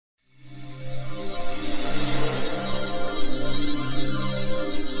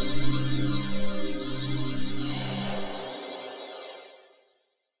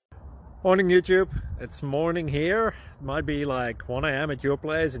Morning YouTube, it's morning here. It might be like 1 a.m. at your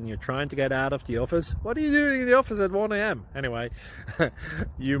place and you're trying to get out of the office. What are you doing in the office at 1 a.m.? Anyway,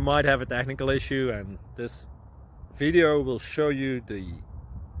 you might have a technical issue and this video will show you the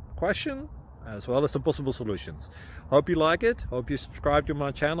question as well as the possible solutions. Hope you like it, hope you subscribe to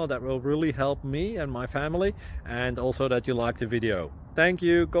my channel. That will really help me and my family, and also that you like the video. Thank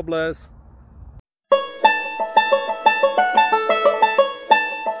you, God bless.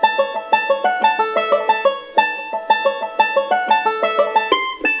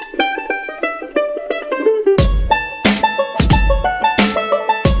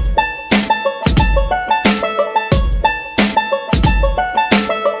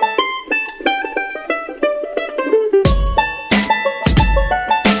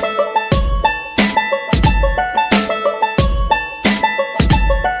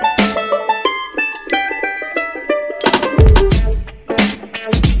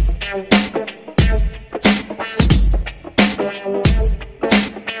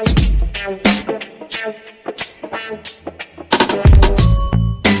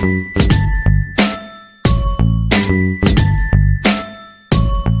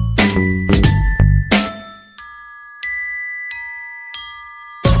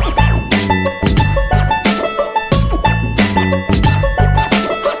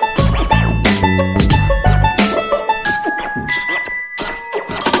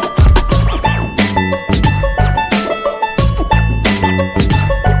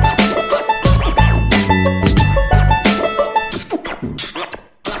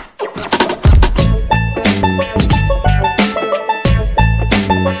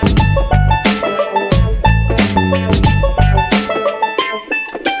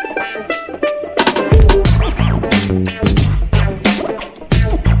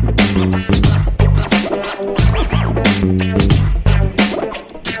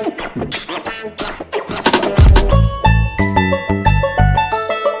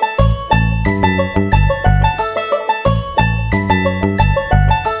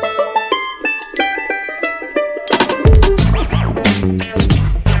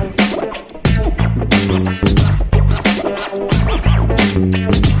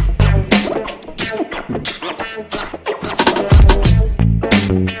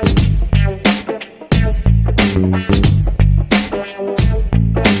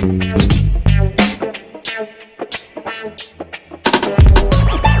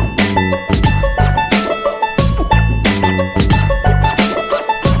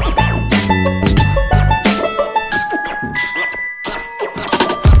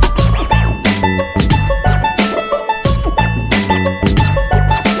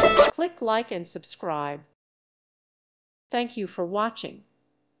 Click like and subscribe. Thank you for watching.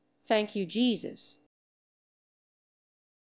 Thank you, Jesus.